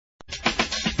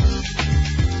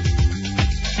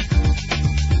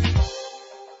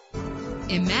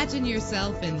Imagine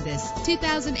yourself in this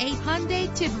 2008 Hyundai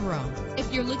Tiburon.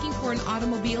 If you're looking for an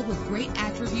automobile with great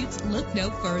attributes, look no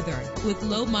further. With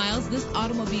low miles, this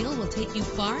automobile will take you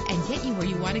far and get you where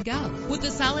you want to go. With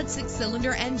a solid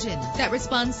 6-cylinder engine that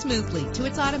responds smoothly to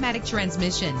its automatic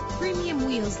transmission, premium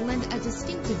wheels lend a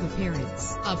distinctive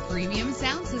appearance. A premium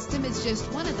sound system is just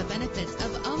one of the benefits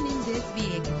of owning this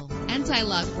vehicle.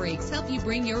 Anti-lock brakes help you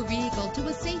bring your vehicle to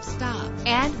a safe stop.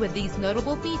 And with these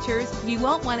notable features, you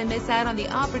won't want to miss out on the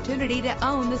opportunity to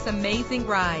own this amazing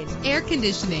ride. Air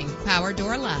conditioning, power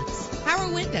door locks,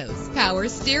 power windows, power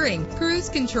steering, cruise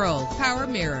control, power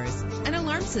mirrors, an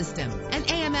alarm system, an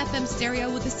AM/FM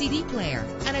stereo with a CD player,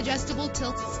 an adjustable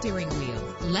tilt steering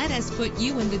wheel. Let us put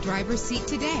you in the driver's seat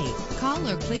today. Call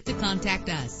or click to contact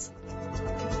us.